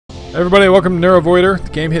Everybody, welcome to Neurovoider. The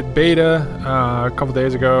game hit beta a couple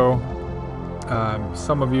days ago.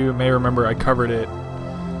 Some of you may remember I covered it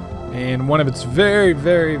in one of its very,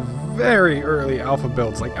 very, very early alpha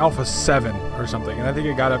builds, like Alpha 7 or something. And I think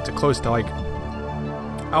it got up to close to like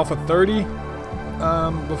Alpha 30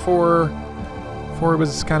 before it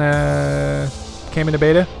was kind of came into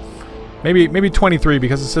beta. Maybe 23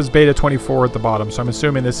 because it says beta 24 at the bottom. So I'm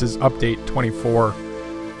assuming this is update 24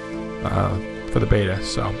 for the beta.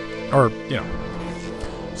 So. Or, you know.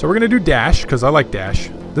 So we're going to do Dash, because I like Dash.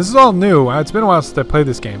 This is all new. It's been a while since I played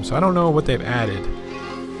this game, so I don't know what they've added.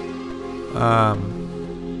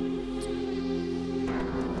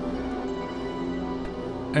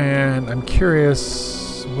 And I'm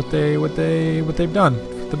curious what they've done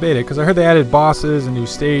with the beta, because I heard they added bosses and new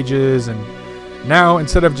stages, and now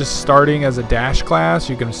instead of just starting as a Dash class,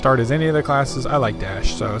 you can start as any of the classes. I like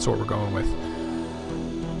Dash, so that's what we're going with.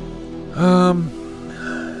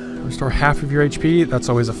 Restore half of your HP. That's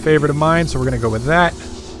always a favorite of mine, so we're going to go with that.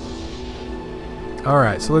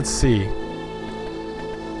 Alright, so let's see.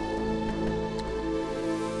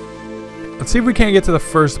 Let's see if we can't get to the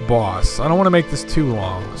first boss. I don't want to make this too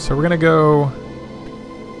long. So we're going to go...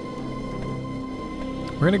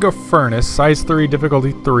 We're going to go Furnace, size 3,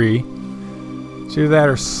 difficulty 3. It's either that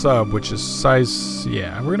or Sub, which is size...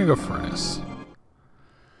 Yeah, we're going to go Furnace.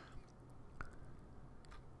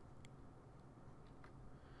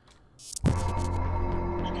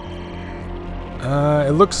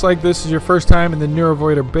 It looks like this is your first time in the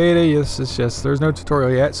Neurovoider beta. Yes, there's no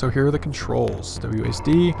tutorial yet, so here are the controls.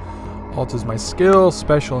 WASD, Alt is my skill,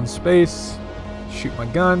 special in space, shoot my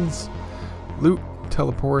guns, loot,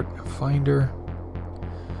 teleport, finder.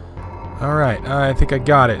 Alright, I think I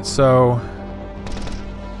got it. So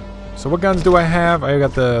what guns do I have? I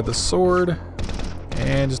got the sword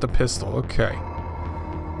and just a pistol. Okay.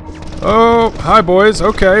 Oh, hi boys.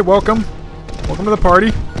 Okay, welcome. Welcome to the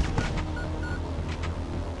party.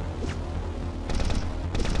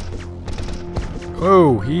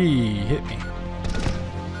 Oh, he hit me.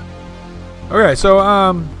 Okay,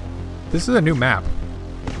 so, this is a new map.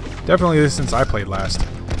 Definitely this since I played last.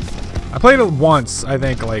 I played it once, I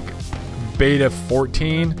think, like, beta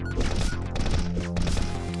 14.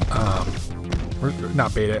 Or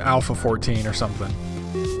not beta, alpha 14 or something.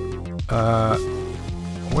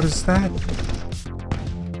 What is that?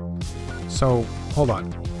 So, hold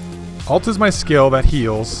on. Alt is my skill that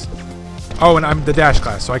heals. Oh, and I'm the dash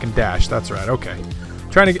class, so I can dash. That's right. Okay.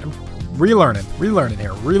 Trying to get... Relearning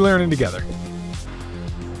here. Relearning together.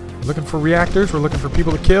 We're looking for reactors. We're looking for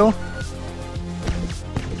people to kill.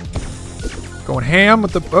 Going ham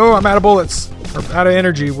with the... Oh, I'm out of bullets. Or out of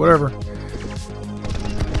energy. Whatever.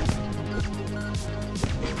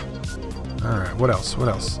 Alright, what else? What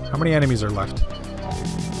else? How many enemies are left?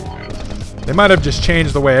 They might have just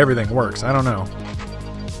changed the way everything works. I don't know.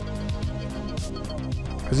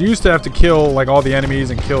 Because you used to have to kill, like, all the enemies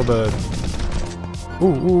and kill the...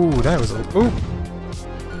 Ooh, that was a... Ooh!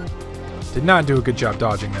 Did not do a good job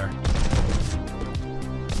dodging there.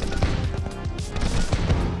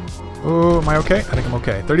 Oh, am I okay? I think I'm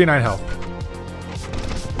okay. 39 health.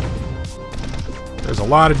 There's a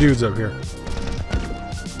lot of dudes up here.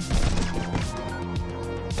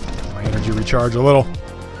 My energy recharge a little.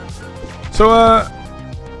 So,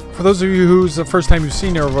 for those of you who's the first time you've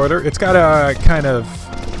seen Neurovoider, it's got a kind of...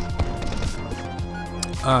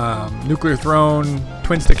 nuclear throne,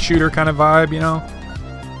 twin stick shooter kind of vibe, you know.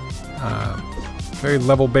 Very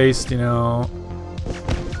level based, you know.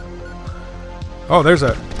 Oh, there's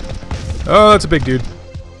a... Oh, that's a big dude.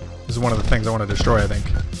 This is one of the things I want to destroy, I think.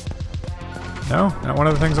 No? Not one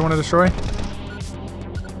of the things I want to destroy?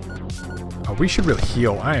 Oh, we should really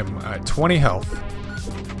heal. I am at 20 health.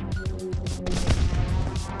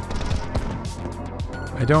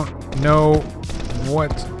 I don't know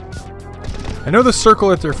what... I know the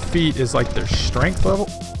circle at their feet is like their strength level.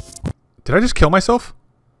 Did I just kill myself?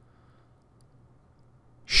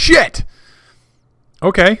 Shit!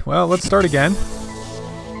 Okay, well, let's start again.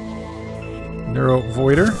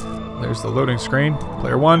 Neurovoider. There's the loading screen.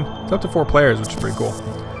 Player 1. It's up to 4 players, which is pretty cool.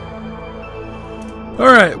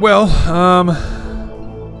 Alright, well,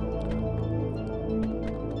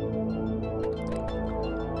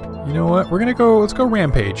 you know what? We're gonna go... Let's go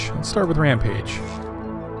Rampage. Let's start with Rampage.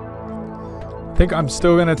 I think I'm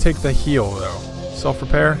still going to take the heal, though.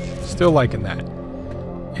 Self-repair. Still liking that.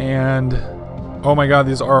 And... Oh my god,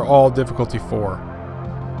 these are all difficulty 4.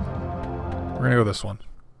 We're going to go this one.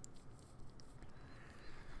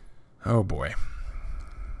 Oh boy.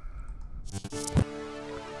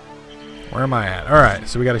 Where am I at? Alright,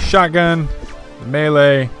 so we got a shotgun, the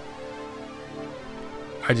melee.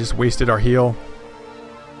 I just wasted our heal.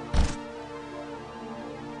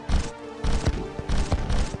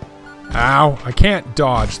 Ow. I can't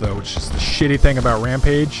dodge, though, which is the shitty thing about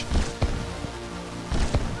Rampage.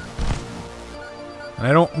 And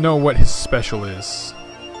I don't know what his special is.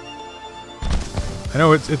 I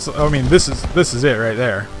know it's I mean, this is it right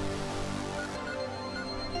there.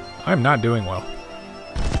 I'm not doing well.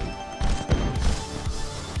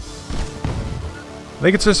 I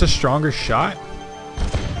think it's just a stronger shot.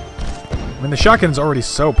 I mean, the shotgun's already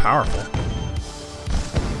so powerful.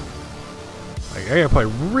 Like, I gotta play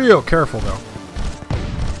real careful, though.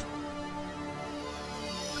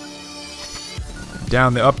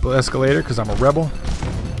 Down the up escalator, because I'm a rebel.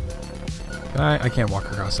 Can I can't walk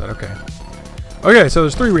across that, okay. Okay, so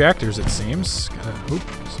there's 3 reactors, it seems. Oop,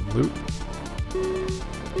 some loot.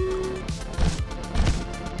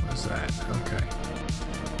 What's that? Okay.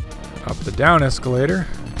 Up the down escalator.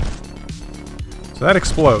 So that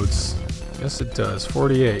explodes. Yes, it does.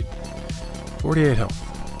 48. 48 health.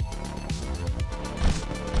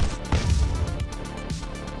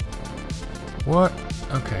 What?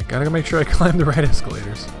 Okay, gotta make sure I climb the right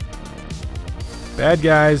escalators. Bad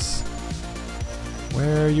guys.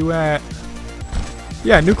 Where are you at?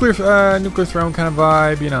 Yeah, nuclear throne kind of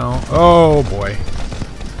vibe, you know. Oh boy.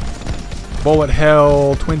 Bullet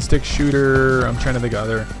hell, twin stick shooter. I'm trying to think of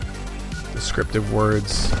other descriptive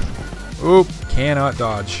words. Oop, cannot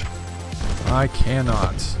dodge. I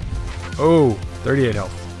cannot. Oh, 38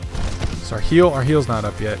 health. So our heal's not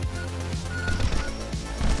up yet.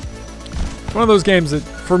 It's one of those games that,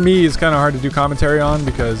 for me, is kind of hard to do commentary on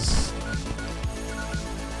because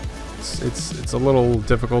it's a little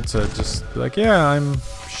difficult to just be like, yeah, I'm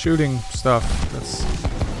shooting stuff that's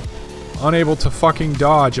unable to fucking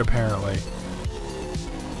dodge, apparently.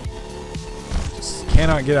 Just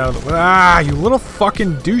cannot get out of the... Ah, you little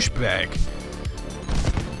fucking douchebag.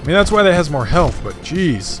 I mean, that's why that has more health, but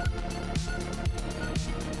jeez.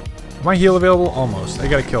 Is my heal available? Almost. I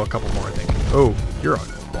gotta kill a couple more, I think. Oh, you're a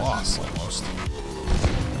boss, almost.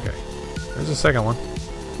 Okay. There's the second one.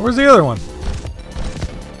 Where's the other one?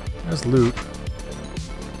 There's loot.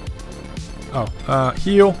 Oh,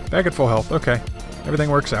 heal. Back at full health. Okay. Everything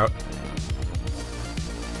works out.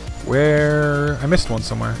 Where... I missed one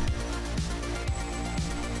somewhere.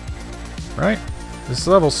 Right? This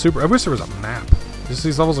level's super... I wish there was a map. Just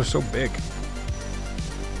these levels are so big.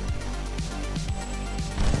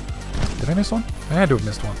 Did I miss one? I had to have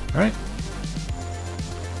missed one, right?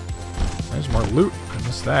 There's more loot. I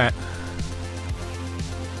missed that.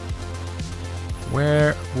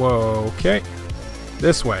 Where? Whoa, okay.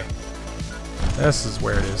 This way. This is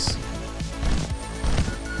where it is.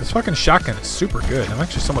 This fucking shotgun is super good. I'm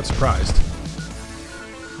actually somewhat surprised.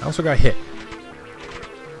 I also got hit.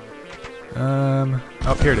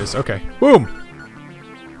 Oh, here it is. Okay. Boom!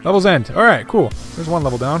 Level's end. Alright, cool. There's one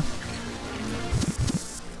level down.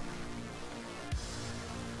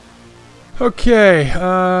 Okay,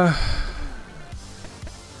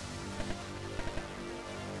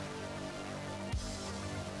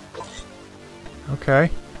 okay.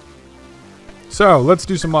 So, let's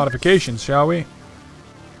do some modifications, shall we?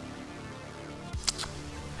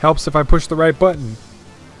 Helps if I push the right button.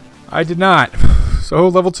 I did not. So,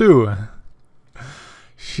 level 2.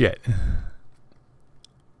 Shit.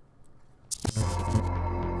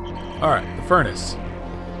 Alright, the furnace.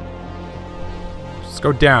 Let's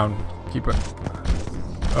go down. Keep it.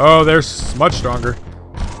 Oh, they're much stronger.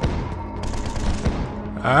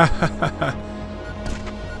 Got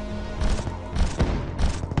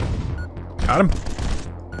him.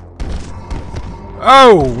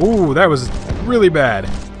 Oh, ooh, that was really bad.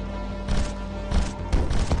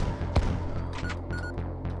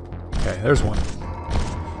 Okay, there's one.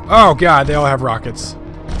 Oh god, they all have rockets.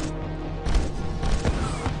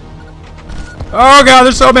 Oh god,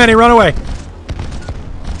 there's so many. Run away.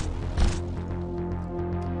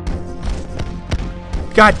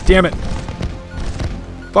 God damn it.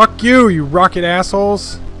 Fuck you, you rocket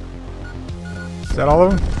assholes. Is that all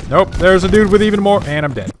of them? Nope, there's a dude with even more. And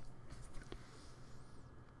I'm dead.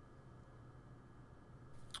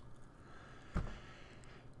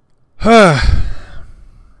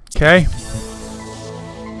 Okay.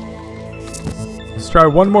 Let's try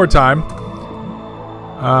one more time.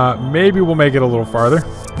 Maybe we'll make it a little farther.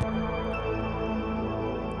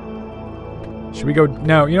 Should we go...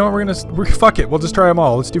 No, you know what? We're fuck it. We'll just try them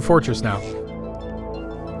all. Let's do Fortress now.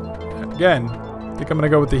 Again, I think I'm going to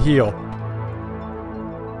go with the heal.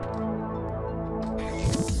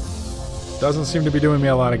 Doesn't seem to be doing me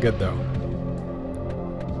a lot of good, though.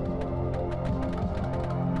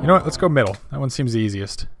 You know what? Let's go middle. That one seems the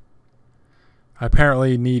easiest. I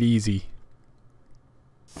apparently need easy.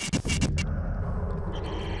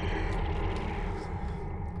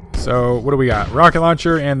 So what do we got? Rocket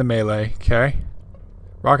launcher and the melee. Okay.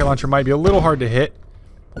 Rocket launcher might be a little hard to hit,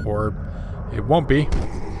 or it won't be.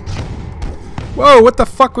 Whoa, what the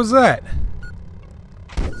fuck was that?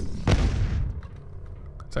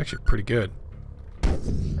 It's actually pretty good.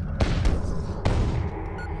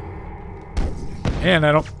 And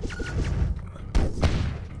I don't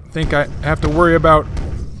think I have to worry about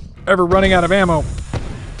ever running out of ammo.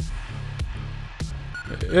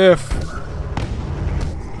 If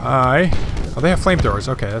I... Oh, they have flamethrowers.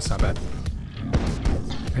 Okay, that's not bad.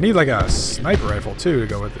 I need like a sniper rifle too to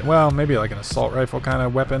go with it. Well, maybe like an assault rifle kind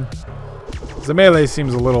of weapon. The melee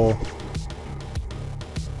seems a little...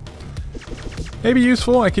 maybe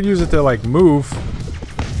useful. I could use it to like move.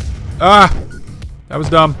 Ah! That was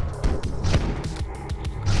dumb.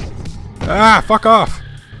 Ah, fuck off.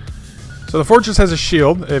 So the fortress has a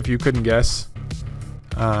shield, if you couldn't guess.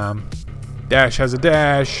 Dash has a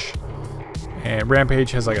dash. And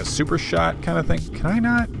rampage has like a super shot kind of thing. Can I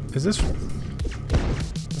not? Is this...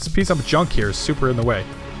 this piece of junk here is super in the way.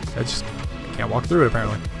 I just can't walk through it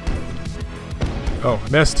apparently. Oh,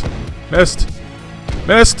 missed. Missed.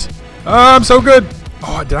 Missed. Oh, I'm so good.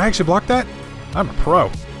 Oh, did I actually block that? I'm a pro.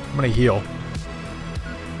 I'm gonna heal.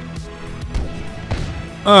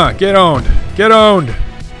 Get owned. Get owned.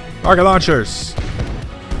 Rocket launchers.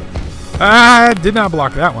 Ah, did not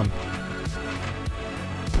block that one.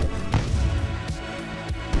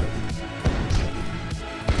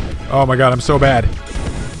 Oh my god, I'm so bad.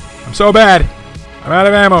 I'm so bad. I'm out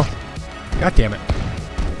of ammo. God damn it.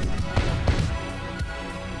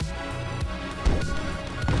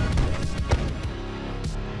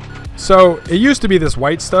 So, it used to be this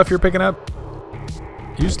white stuff you're picking up.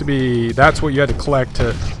 It used to be, that's what you had to collect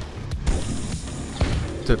to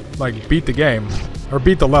like beat the game or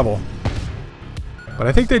beat the level. But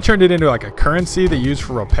I think they turned it into like a currency they use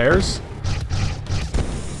for repairs.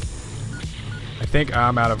 I think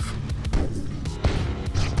I'm out of...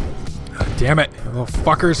 God damn it, you little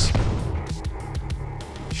fuckers.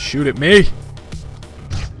 Shoot at me.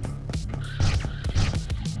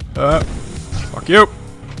 Fuck you.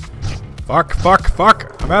 Fuck, fuck,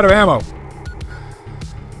 fuck. I'm out of ammo.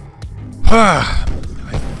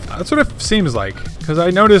 That's what it seems like. Because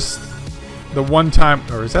I noticed the one time...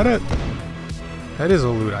 or is that it? That is a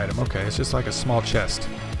loot item. Okay, it's just like a small chest.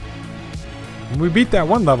 When we beat that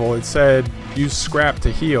one level, it said use scrap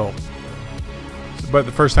to heal. But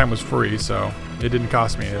the first time was free, so it didn't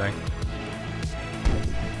cost me anything.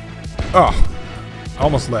 Oh,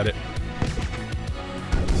 almost let it.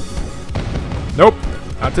 Nope,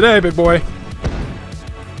 not today, big boy.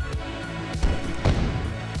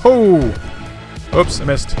 Oh! Oops, I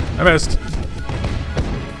missed. I missed.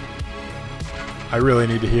 I really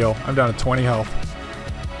need to heal. I'm down to 20 health.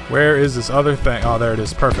 Where is this other thing? Oh, there it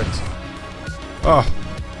is. Perfect. Oh.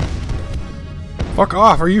 Fuck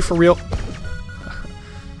off. Are you for real?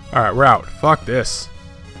 Alright, we're out. Fuck this.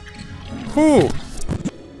 Whew.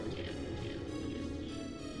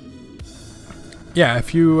 Yeah,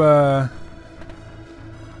 if you, how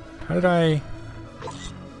did I...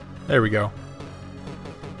 There we go.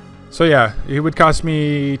 So yeah, it would cost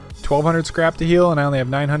me 1,200 scrap to heal, and I only have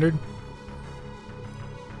 900.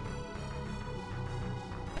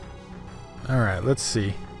 Alright, let's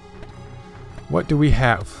see. What do we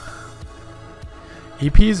have?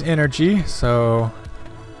 EP's energy, so...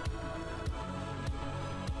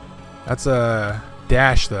 that's a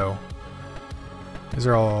dash, though. These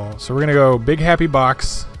are all... so we're gonna go big happy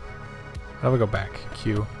box. How do we go back?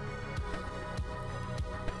 Q.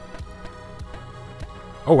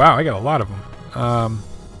 Oh wow, I got a lot of them.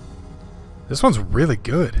 This one's really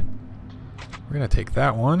good. We're gonna take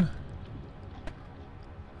that one.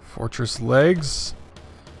 Fortress legs.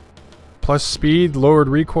 Plus speed, lowered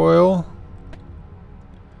recoil.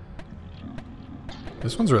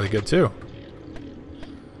 This one's really good too.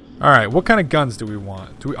 Alright, what kind of guns do we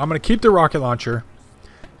want? I'm gonna keep the rocket launcher.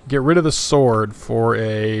 Get rid of the sword for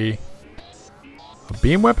a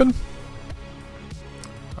beam weapon?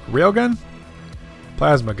 A railgun?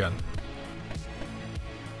 Plasma gun.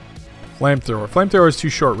 Flamethrower. Flamethrower is too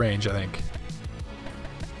short range, I think.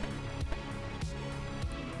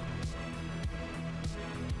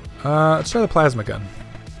 Let's try the plasma gun.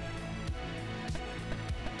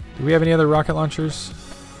 Do we have any other rocket launchers?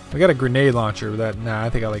 We got a grenade launcher, but that... nah, I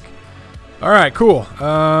think I like... Alright, cool.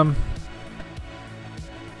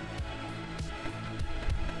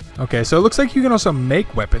 Okay, so it looks like you can also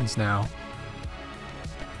make weapons now.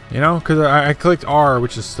 You know, because I clicked R,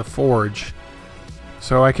 which is the forge.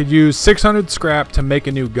 So I could use 600 scrap to make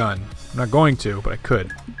a new gun. I'm not going to, but I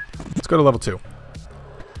could. Let's go to level 2.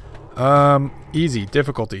 Easy.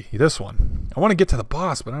 Difficulty. This one. I want to get to the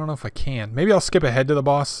boss, but I don't know if I can. Maybe I'll skip ahead to the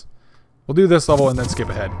boss. We'll do this level and then skip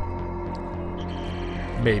ahead.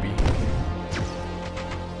 Maybe.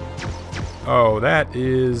 Oh, that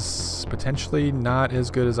is potentially not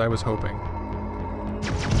as good as I was hoping.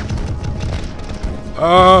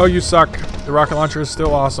 Oh, you suck. The rocket launcher is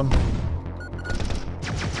still awesome.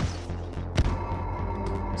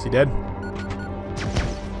 Is he dead?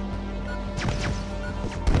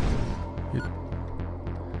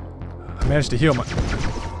 I managed to heal my...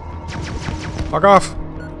 Fuck off.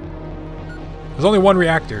 There's only one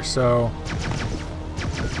reactor, so...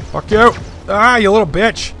 Fuck you! Ah, you little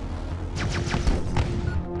bitch!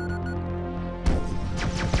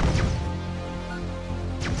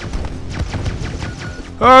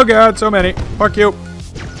 Oh god, so many. Fuck you.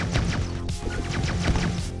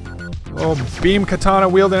 Little beam katana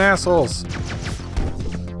wielding assholes.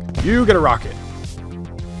 You get a rocket.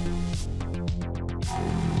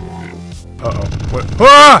 Uh-oh. What?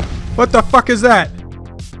 Ah! What the fuck is that?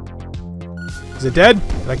 Is it dead?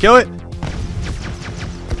 Did I kill it?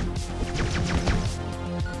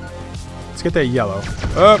 Let's get that yellow.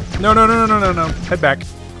 Oh, no, no, no, no, no, no, no. Head back.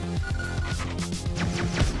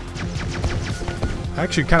 I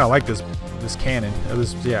actually kind of like this cannon.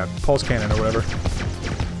 This, yeah, pulse cannon or whatever.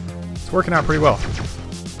 It's working out pretty well.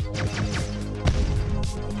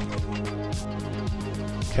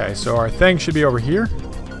 Okay, so our thing should be over here.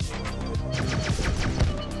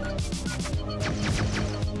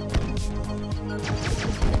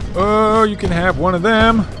 Oh, you can have one of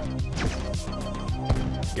them.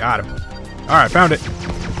 Got him. Alright, found it.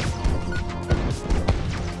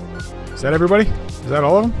 Is that everybody? Is that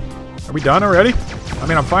all of them? Are we done already? I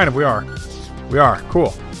mean, I'm fine if we are. We are.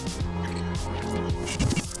 Cool.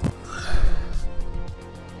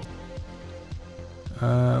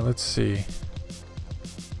 Let's see.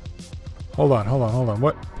 Hold on, hold on, hold on.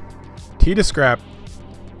 What? T to scrap.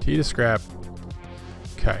 T to scrap.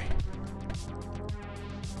 Okay.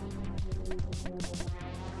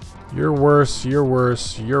 You're worse, you're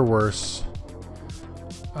worse, you're worse.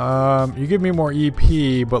 You give me more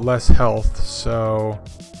EP, but less health, so...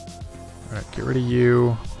 Alright, get rid of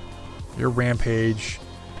you. Your rampage.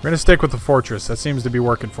 We're gonna stick with the fortress. That seems to be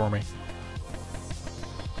working for me.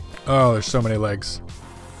 Oh, there's so many legs.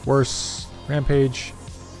 Worse. Rampage.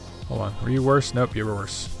 Hold on. Were you worse? Nope, you were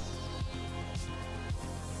worse.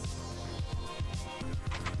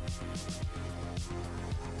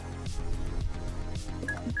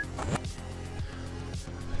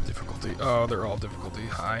 Difficulty. Oh, they're all difficulty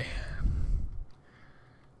high.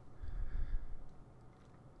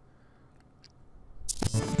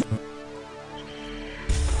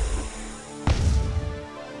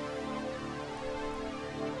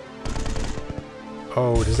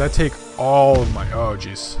 Oh, does that take all of my... Oh,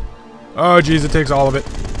 jeez. Oh, jeez, it takes all of it.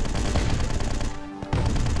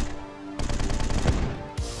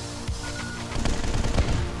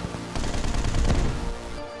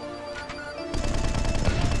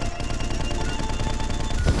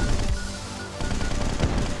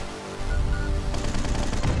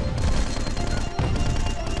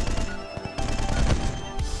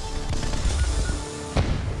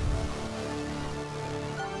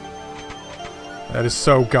 That is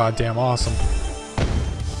so goddamn awesome.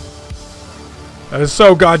 That is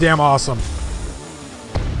so goddamn awesome.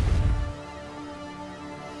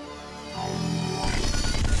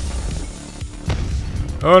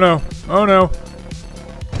 Oh no. Oh no.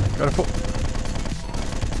 Gotta pull.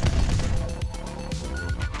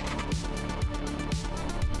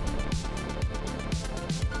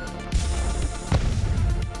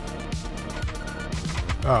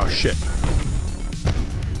 Oh shit.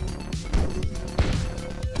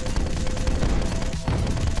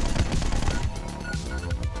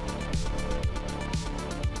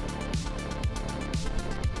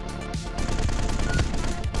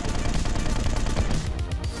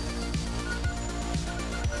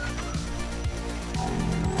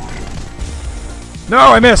 No,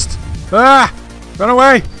 I missed! Ah! Run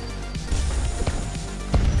away!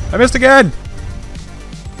 I missed again!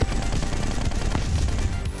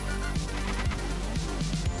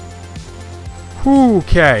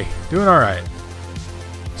 Okay, doing alright.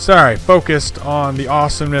 Sorry, focused on the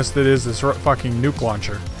awesomeness that is this fucking nuke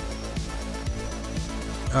launcher.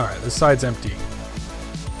 Alright, this side's empty.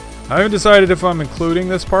 I haven't decided if I'm including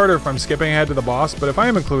this part or if I'm skipping ahead to the boss, but if I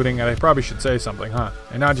am including it, I probably should say something, huh?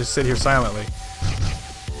 And not just sit here silently.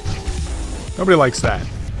 Nobody likes that.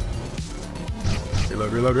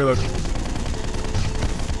 Reload, reload, reload.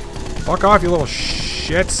 Fuck off, you little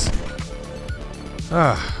shits.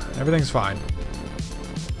 Everything's fine.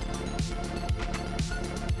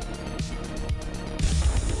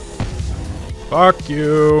 Fuck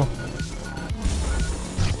you.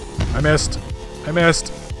 I missed. I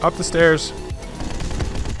missed. Up the stairs.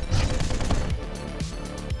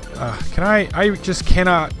 Can I just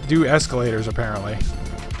cannot do escalators, apparently.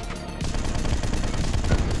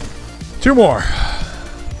 2 more.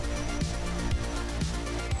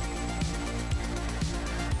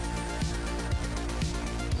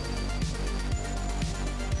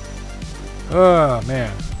 Oh,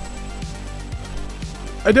 man.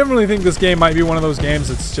 I definitely think this game might be one of those games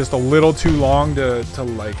that's just a little too long to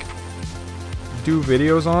like, do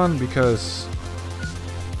videos on, because...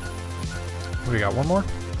 What do we got? 1 more?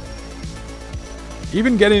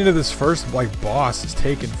 Even getting to this first, like, boss is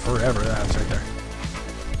taking forever. That's right there.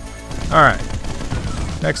 Alright.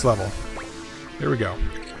 Next level. Here we go.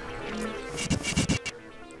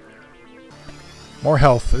 More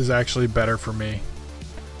health is actually better for me.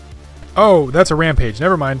 Oh, that's a rampage.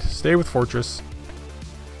 Never mind. Stay with Fortress.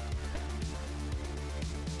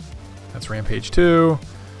 That's rampage 2.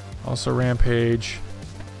 Also rampage.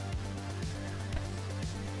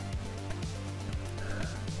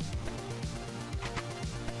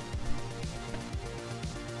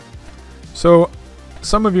 So,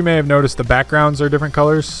 some of you may have noticed the backgrounds are different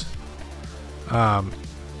colors.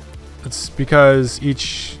 It's because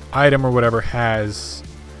each item or whatever has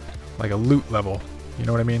like a loot level. You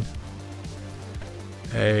know what I mean?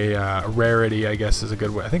 A rarity, I guess, is a good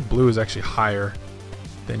way. I think blue is actually higher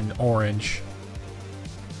than orange.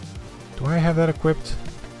 Do I have that equipped?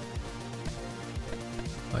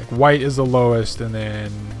 Like white is the lowest, and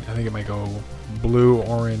then I think it might go blue,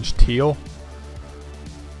 orange, teal.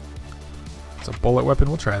 It's a bullet weapon.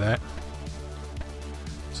 We'll try that.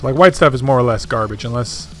 So like white stuff is more or less garbage,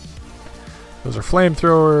 unless those are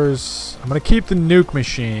flamethrowers. I'm gonna keep the nuke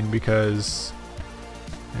machine because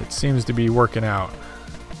it seems to be working out.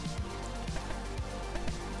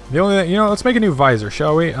 The only thing, you know, let's make a new visor,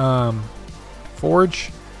 shall we?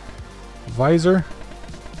 Forge visor,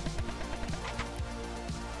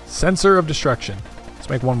 sensor of destruction. Let's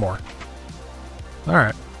make 1 more. All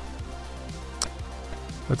right.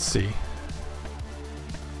 Let's see.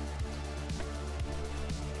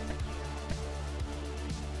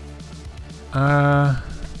 I'm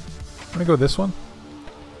gonna go this one.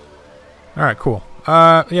 Alright, cool.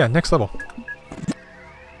 Yeah, next level.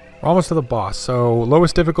 We're almost to the boss. So,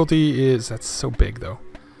 lowest difficulty is... That's so big, though.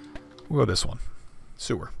 We'll go this one.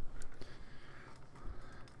 Sewer.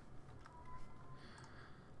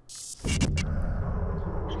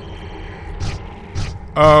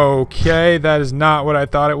 Okay, that is not what I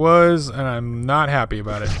thought it was, and I'm not happy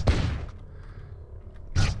about it.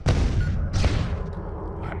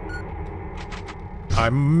 I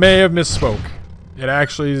may have misspoke. It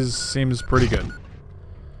actually seems pretty good.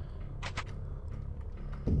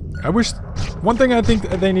 I wish... One thing I think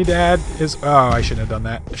that they need to add is... Oh, I shouldn't have done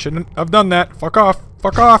that. I shouldn't have done that. Fuck off.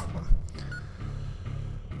 Fuck off.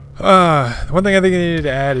 One thing I think they needed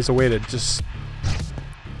to add is a way to just...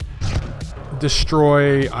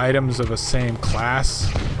 destroy items of the same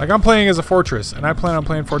class. Like, I'm playing as a Fortress, and I plan on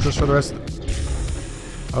playing Fortress for the rest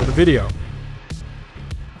of the video.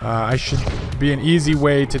 I should be an easy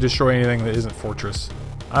way to destroy anything that isn't Fortress.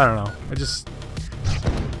 I don't know. I just...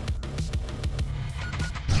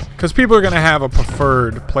 Because people are going to have a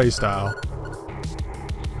preferred playstyle.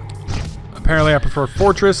 Apparently I prefer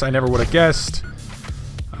Fortress. I never would have guessed.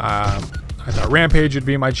 I thought Rampage would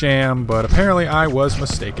be my jam, but apparently I was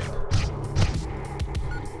mistaken.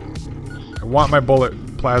 I want my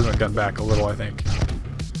bullet plasma gun back a little, I think.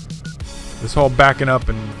 This whole backing up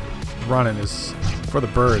and running is... for the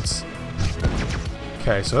birds.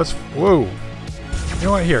 Okay, so that's... Whoa. You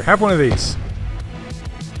know what? Here, have one of these.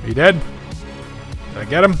 Are you dead? Did I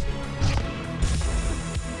get him?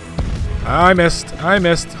 I missed. I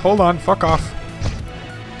missed. Hold on. Fuck off.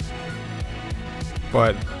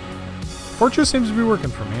 But... Fortress seems to be working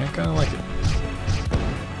for me. I kind of like it.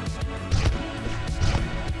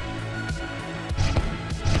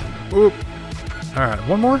 Oop. Alright,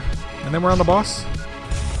 1 more? And then we're on the boss?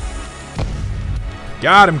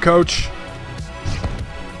 Got him, coach.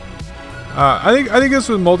 I think this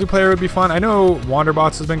with multiplayer would be fun. I know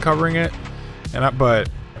Wanderbots has been covering it, but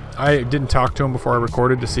I didn't talk to him before I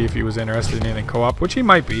recorded to see if he was interested in anything co-op, which he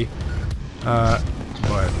might be. But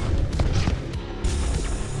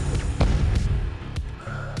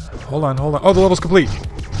hold on. Oh, the level's complete.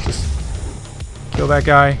 Just kill that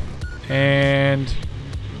guy, and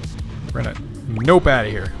we're gonna nope out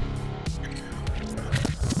of here.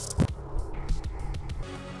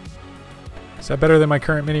 Is that better than my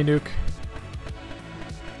current mini nuke?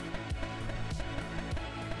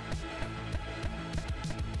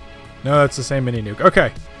 No, that's the same mini nuke.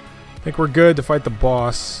 Okay. I think we're good to fight the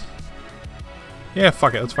boss. Yeah,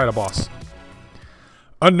 fuck it. Let's fight a boss.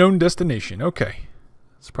 Unknown destination. Okay.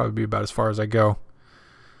 This will probably be about as far as I go.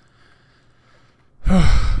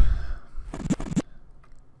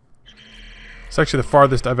 It's actually the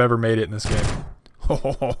farthest I've ever made it in this game.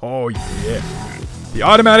 Oh, yeah. The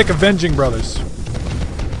automatic avenging brothers.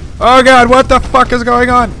 Oh god, what the fuck is going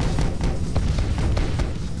on?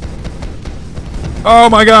 Oh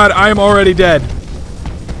my god, I am already dead.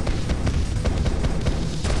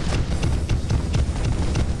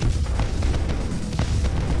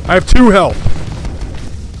 I have 2 health.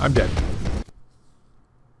 I'm dead.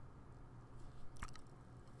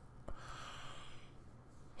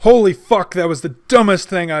 Holy fuck, that was the dumbest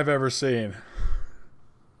thing I've ever seen.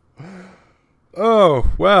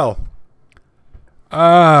 Oh, well.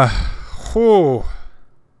 Whew.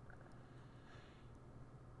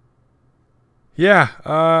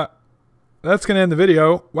 Yeah, that's gonna end the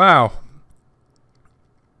video. Wow.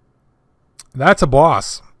 That's a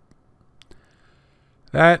boss.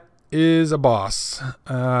 That is a boss.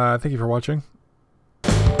 Thank you for watching.